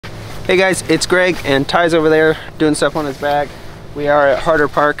Hey guys, it's Greg and Ty's over there doing stuff on his bag. We are at Harder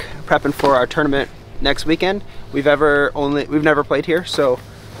Park prepping for our tournament next weekend. We've never played here, so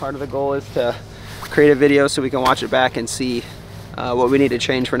part of the goal is to create a video so we can watch it back and see what we need to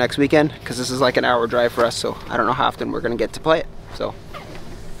change for next weekend, because this is like an hour drive for us, so I don't know how often we're gonna get to play it. So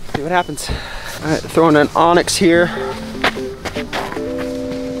see what happens. All right, throwing an onyx here.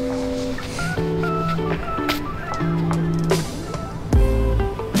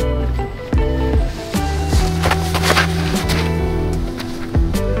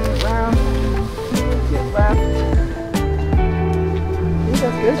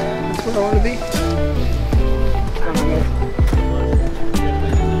 Good. That's what I want to be.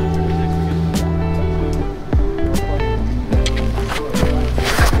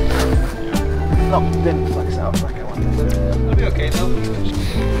 Oh, didn't flex out like I wanted to. It'll be okay though.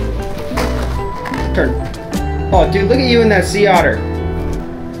 Turn. Oh, dude, look at you in that sea otter.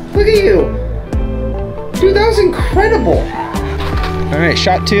 Look at you. Dude, that was incredible. All right,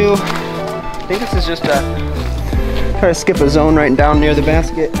 shot 2. I think this is just a... Try to skip a zone right down near the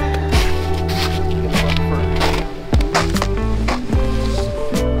basket.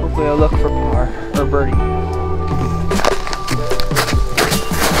 Hopefully I'll look for par or birdie.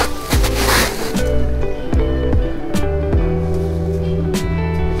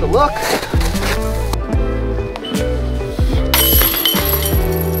 It's a look.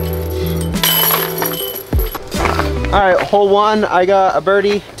 All right, hole 1, I got a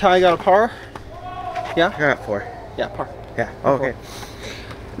birdie. Ty got a par. Yeah? I got 4. Yeah, par. Yeah, oh, okay.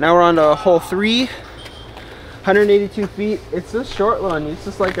 Now we're on to hole 3, 182 feet. It's this short one. It's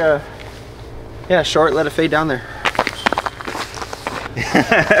just like a, yeah, short, let it fade down there.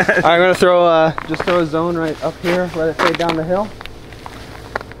 I'm gonna throw, just throw a zone right up here, let it fade down the hill.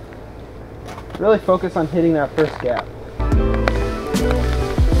 Really focus on hitting that first gap.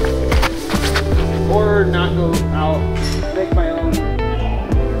 Or not go out, make my own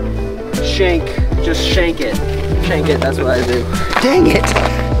shank, just shank it. Shank it, that's what I do. Dang it!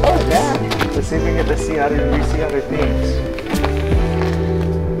 Oh, yeah. Let's see if we can get to see other things.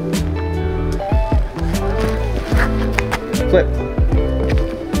 Flip.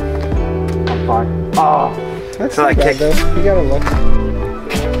 I'm fine. Oh, that's so not bad though. You gotta look.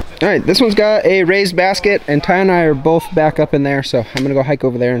 Alright, this one's got a raised basket, and Ty and I are both back up in there, so I'm gonna go hike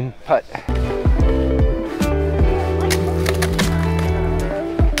over there and putt.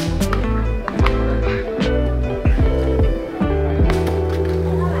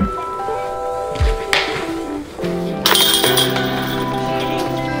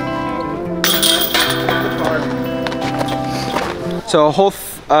 So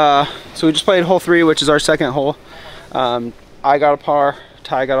so we just played hole 3, which is our second hole. I got a par,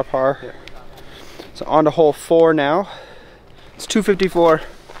 Ty got a par. Yeah. So on to hole 4 now. It's 254,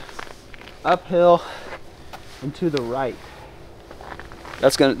 uphill and to the right.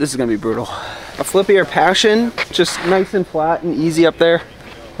 This is gonna be brutal. A flippier passion, just nice and flat and easy up there.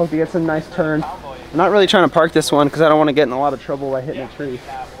 Hope you get some nice turn. I'm not really trying to park this one because I don't want to get in a lot of trouble by hitting a tree.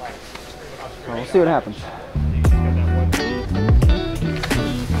 So we'll see what happens.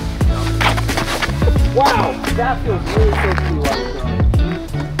 Wow, that feels really tasty while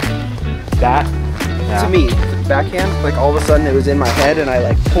that, yeah. To me, backhand, like all of a sudden it was in my head and I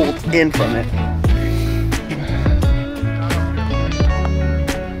like pulled in from it.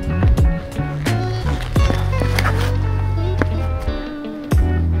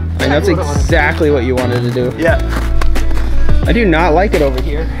 And that's exactly what you wanted to do. Yeah. I do not like it over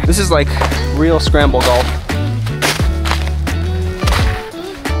here. This is like real scramble golf.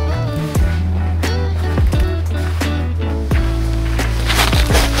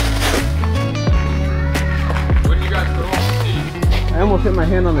 I almost hit my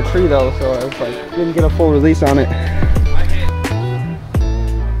hand on the tree though, so I was like, didn't get a full release on it.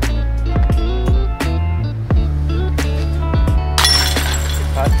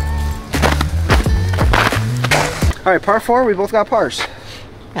 All right, par 4, we both got pars.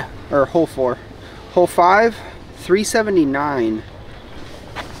 Yeah. Or hole 4. Hole 5, 379.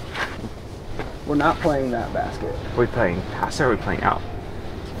 We're not playing that basket. Are we playing pass or are we playing out?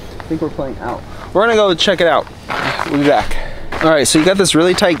 I think we're playing out. We're gonna go check it out. We'll be back. All right, so you got this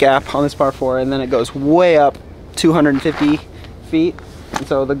really tight gap on this par 4, and then it goes way up 250 feet. And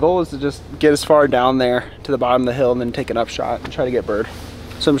so the goal is to just get as far down there to the bottom of the hill and then take an up shot and try to get bird.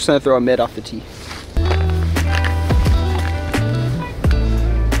 So I'm just gonna throw a mid off the tee.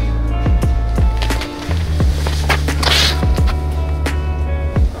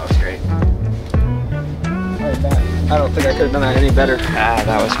 That was great. I don't think I could have done that any better. Ah,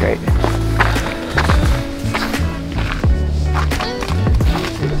 that was great.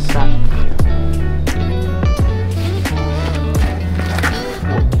 Stop.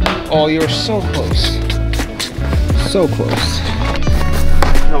 Oh, you were so close. So close.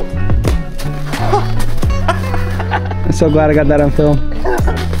 Nope. I'm so glad I got that on film.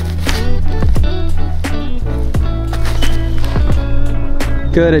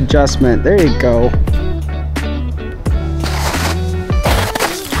 Good adjustment. There you go.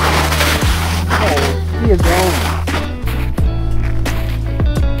 Oh, he is going.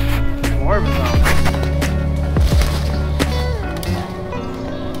 More of a zone.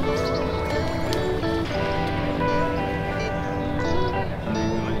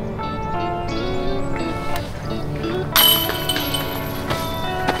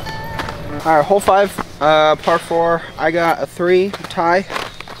 All right, hole 5, par 4. I got a 3 tie.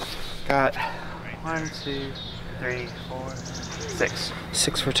 Got 1, 2, 3, 4, 6.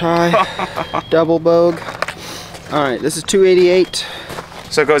 6 for tie. Double bogue. All right, this is 288.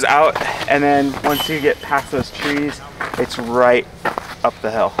 So it goes out, and then once you get past those trees, it's right up the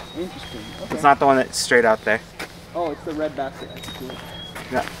hill. Interesting. Okay. It's not the one that's straight out there. Oh, it's the red basket. I can see it.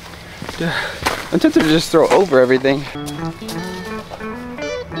 Yeah. I'm tempted to just throw over everything.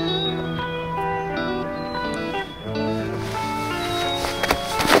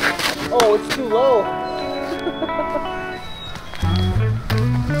 Oh, it's too low.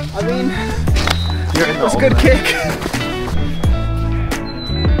 I mean, that's a good kick.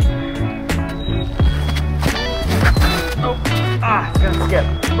 Oh, it's gonna skip.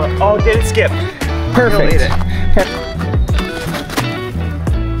 But, oh, did it skip? Perfect. It.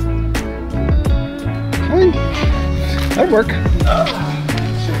 That'd work. Should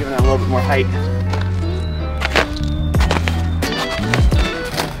have given that a little bit more height.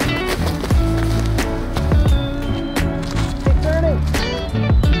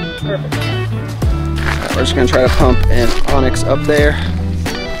 Perfect. Right, we're just gonna try to pump an onyx up there.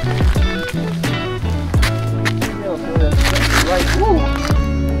 Right, woo.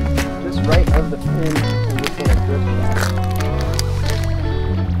 Just right of the pin, and just gonna drift back.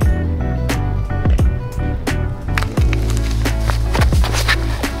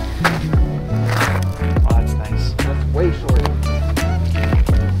 Oh, that's nice. That's way short.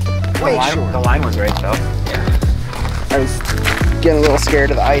 Way short. The line was right though. Yeah. I was getting a little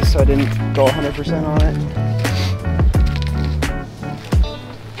scared of the ice, so I didn't go 100% on it.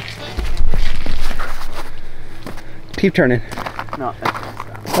 Keep turning. No,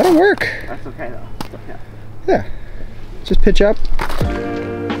 That'll work. that's okay though. Yeah. Yeah. Just pitch up.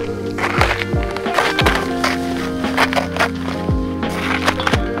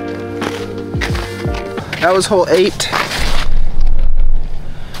 That was hole 8.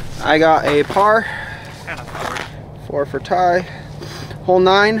 I got a par. 4 for tie. Hole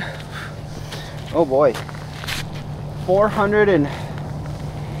 9. Oh boy.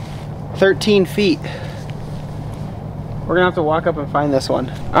 413 feet. We're gonna have to walk up and find this one.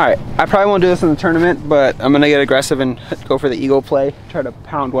 All right, I probably won't do this in the tournament, but I'm gonna get aggressive and go for the eagle play. Try to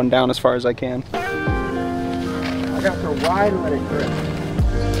pound one down as far as I can. I got to wide and let it grip.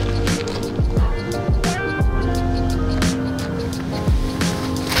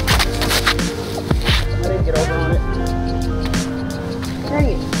 I didn't get over on it. Dang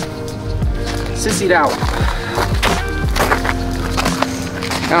it. Sissied out.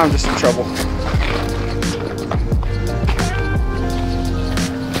 Now I'm just in trouble.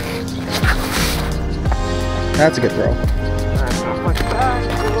 That's a good throw. That'll work.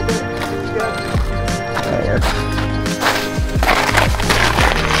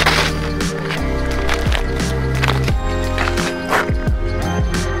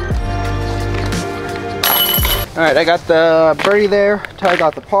 All right, I got the birdie there. Ty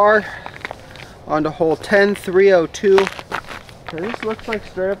got the par. On to hole 10, 302. So this looks like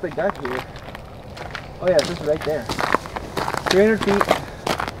straight up the gut here. Oh yeah, this is right there. 300 feet.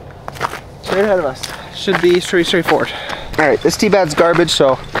 Straight ahead of us. Should be pretty straightforward. All right, this tee bad's garbage,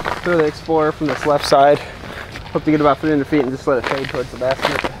 so throw the Explorer from this left side. Hope to get about 300 feet and just let it fade towards the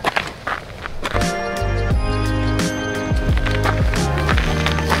basket.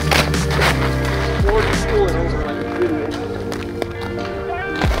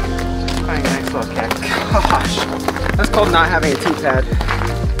 Nice little kick. Gosh, that's called not having a tee pad.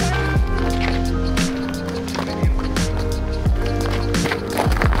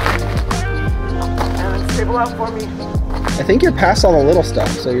 Table out for me. I think you're past all the little stuff,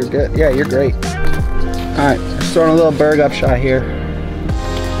 so you're good. Yeah, you're great. All right, just throwing a little berg up shot here.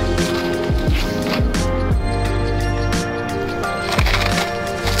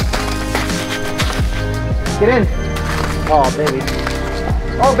 Get in. Oh, baby.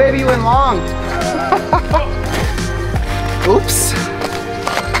 Oh, baby, you went long. Oops.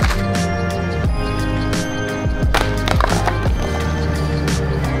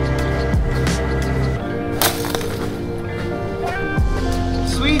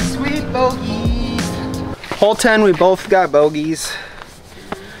 hole 10, we both got bogeys.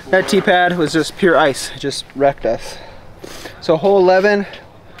 That tee pad was just pure ice. It just wrecked us. So hole 11,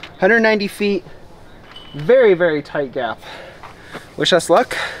 190 feet, very, very tight gap. Wish us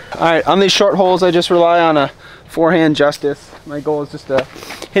luck. All right, on these short holes, I just rely on a forehand justice. My goal is just to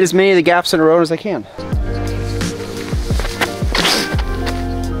hit as many of the gaps in a row as I can.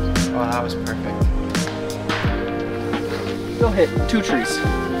 Oh, that was perfect. Still hit 2 trees.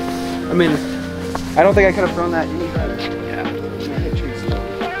 I mean, I don't think I could have thrown that any better. Yeah. I hit trees still.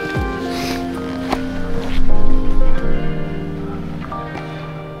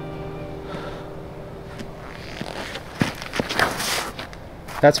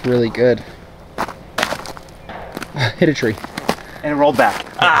 That's really good. Hit a tree. And it rolled back.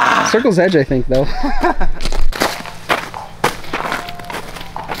 Ah! Circle's edge, I think, though.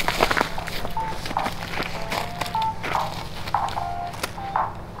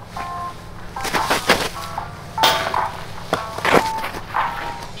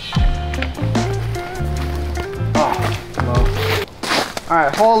 All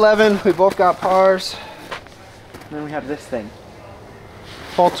right, hole 11, we both got pars. And then we have this thing.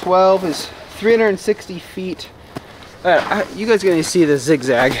 Hole 12 is 360 feet. You guys are gonna see the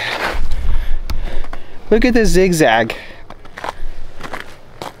zigzag. Look at this zigzag.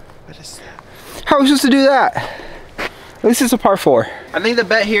 What is that? How are we supposed to do that? This is a par 4. I think the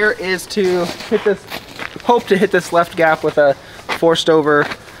bet here is to hit this, hope to hit this left gap with a forced over,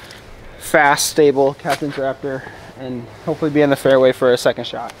 fast, stable Captain's Raptor, and hopefully be in the fairway for a second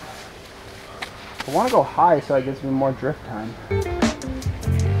shot. I want to go high so it gives me more drift time.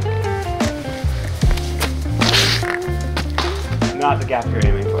 Not the gap you're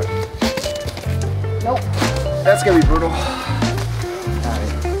aiming for. Nope. That's gonna be brutal.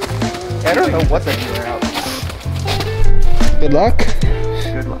 I don't know what the dealer out. Good luck.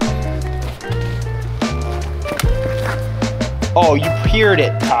 Good luck. Oh, you peered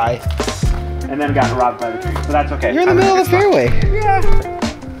it, Ty. And then got robbed by the tree. So that's okay. You're in the middle of the fairway. Yeah.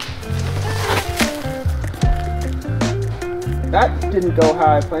 That didn't go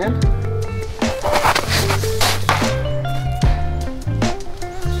how I planned.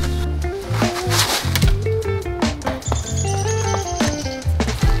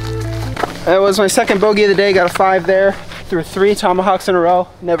 That was my second bogey of the day. Got a 5 there. Threw 3 tomahawks in a row.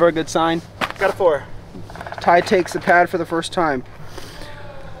 Never a good sign. Got a 4. Ty takes the pad for the first time.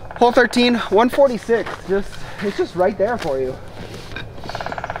 Hole 13, 146. It's just right there for you.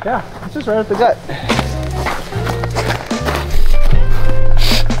 Yeah, it's just right at the gut.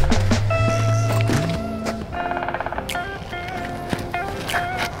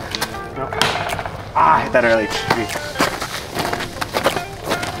 Nope. Ah, I hit that early tree.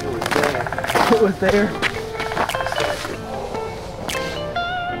 It was there.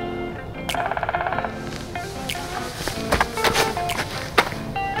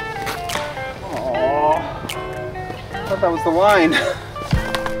 Oh, I thought that was the line.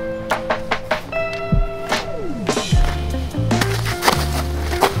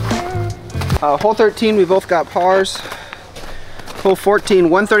 Hole 13, we both got pars. Hole 14,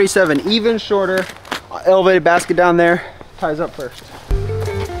 137, even shorter. Elevated basket down there. Ties up first.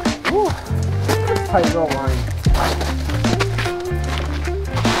 Woo. Tight little line.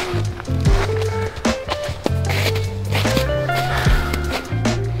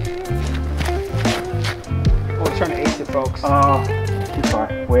 Oh, we're trying to ace it, folks. Oh, too far.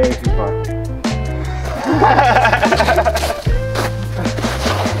 Way too far.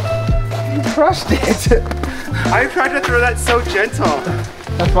 You crushed it. I tried to throw that so gentle.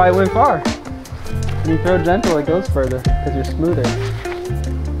 That's why it went far. When you throw gentle, it goes further because you're smoother.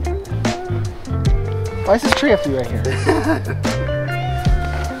 Why does this tree have to be right here?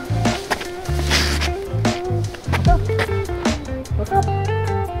 Look up.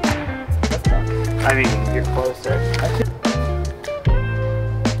 That's tough. I mean, you're closer.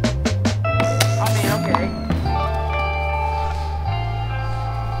 I mean, okay.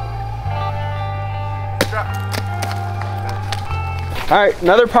 All right,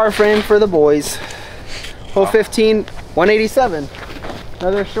 another par frame for the boys. Hole 15, 187.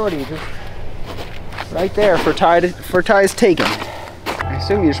 Another shorty, just right there for Ty's taken. I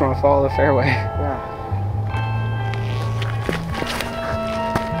assume you just want to follow the fairway. Yeah.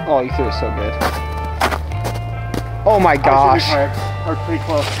 Oh, you threw it so good. Oh my gosh. Or pretty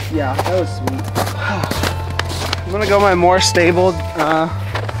close. Yeah, that was sweet. I'm gonna go my more stable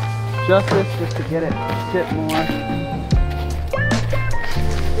justice just to get it hit more.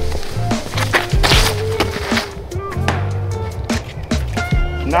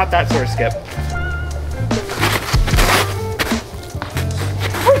 Not that sort of skip.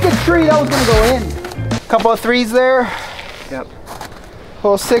 Freaking tree, that was gonna go in. Couple of threes there. Yep.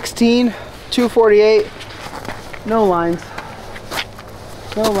 Hole 16, 248. No lines.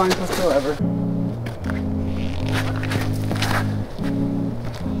 No lines whatsoever.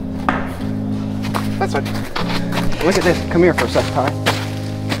 That's fine. Look at this. Come here for a sec, Ty.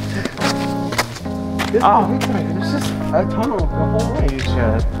 This there's just a tunnel the whole way. You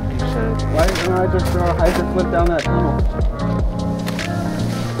should. You should. Why don't I just throw a hyper flip down that tunnel?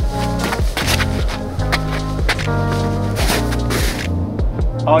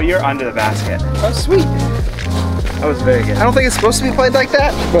 Oh, you're under the basket. Oh, sweet. That was very good. I don't think it's supposed to be played like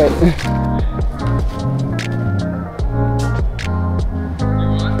that, but.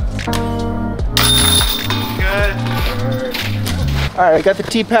 Good. All right, I got the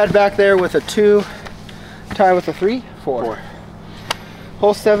tee pad back there with a 2, Ty with a 3, 4.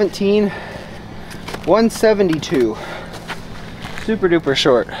 Hole 17, 172. Super duper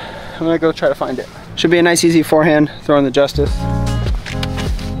short. I'm gonna go try to find it. Should be a nice easy forehand, throwing the Justice.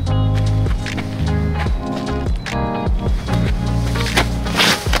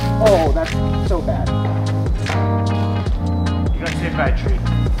 Oh, that's so bad. You got saved by a tree.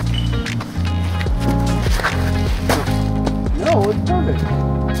 No, it's perfect.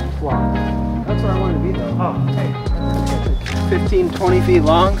 Wow. That's where I wanted to be though. Oh, hey. 15, 20 feet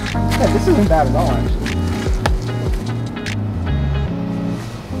long. Yeah, this isn't bad at all actually.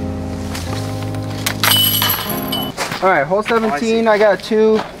 All right, hole 17, I got a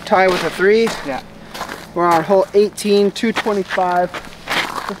 2, Ty with a 3. Yeah. We're on hole 18, 225.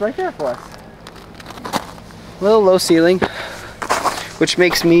 It's right there for us. A little low ceiling, which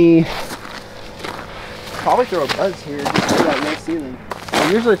makes me probably throw a buzz here just for that low ceiling. I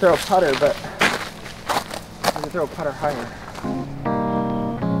usually throw a putter, but I'm gonna throw a putter higher.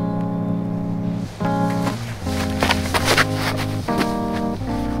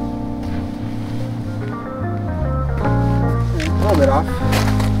 A little bit off.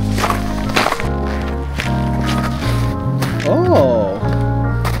 Oh,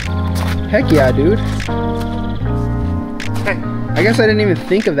 heck yeah, dude. I guess I didn't even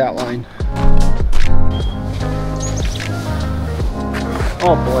think of that line.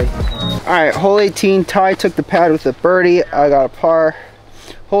 Oh boy. All right, hole 18, Ty took the pad with a birdie. I got a par.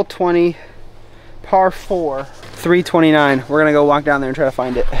 Hole 20, par 4, 329. We're gonna go walk down there and try to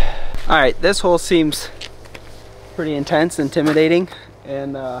find it. All right, this hole seems pretty intense, intimidating,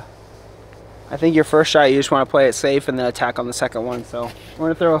 and I think your first shot, you just want to play it safe and then attack on the second one. So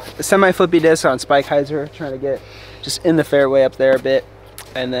we're gonna throw a semi-flippy disc on Spike Heiser, trying to get just in the fairway up there a bit,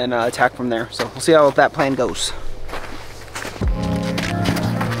 and then attack from there. So we'll see how that plan goes.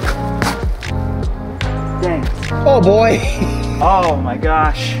 Dang. Oh boy. Oh my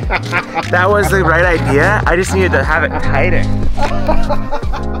gosh. That was the right idea. I just needed to have it tighter.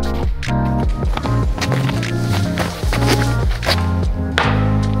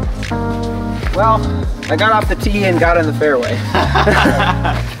 Well, I got off the tee and got in the fairway.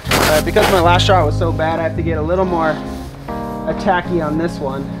 Because my last shot was so bad, I have to get a little more attacky on this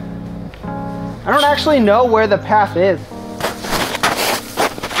one. I don't actually know where the path is.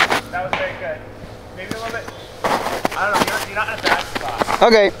 That was very good. Maybe a little bit. I don't know. You're not in a bad spot.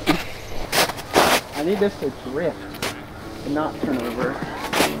 Okay. I need this to drift and not turn over.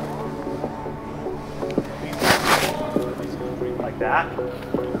 Like that.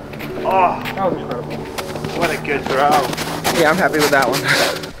 Oh, That was incredible. what a good throw. Yeah, I'm happy with that one.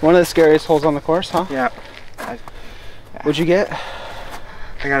 One of the scariest holes on the course, huh? Yeah. What'd you get?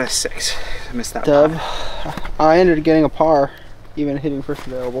 I got a 6. I missed that Dub. one. I ended up getting a par, even hitting first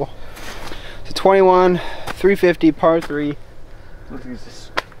available. So 21, 350, par 3.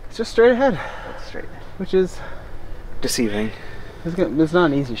 It's just straight ahead, That's straight. which is Deceiving. it's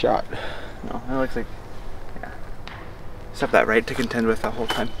not an easy shot. No, it looks like, yeah. Just have that right to contend with the whole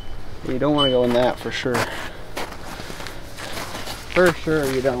time. You don't want to go in that for sure. For sure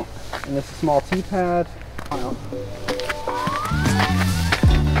you don't. And it's a small tee pad.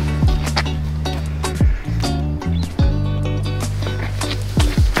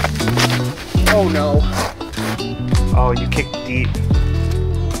 Oh no. Oh, you kicked deep.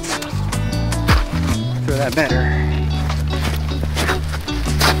 Throw that better.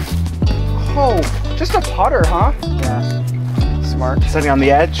 Oh, just a putter, huh? Yeah. Smart. Setting on the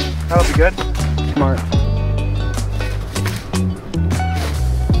edge. That'll be good. Smart.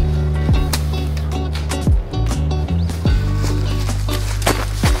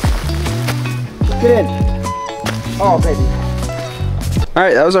 Get in. Oh, baby. All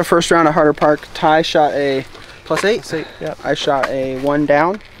right, that was our first round at Harder Park. Ty shot a +8. Yep. I shot a 1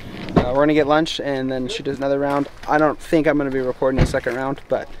 down. we're gonna get lunch and then shoot another round. I don't think I'm gonna be recording the second round,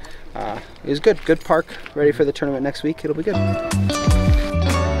 but it was good. Good park. Ready for the tournament next week. It'll be good.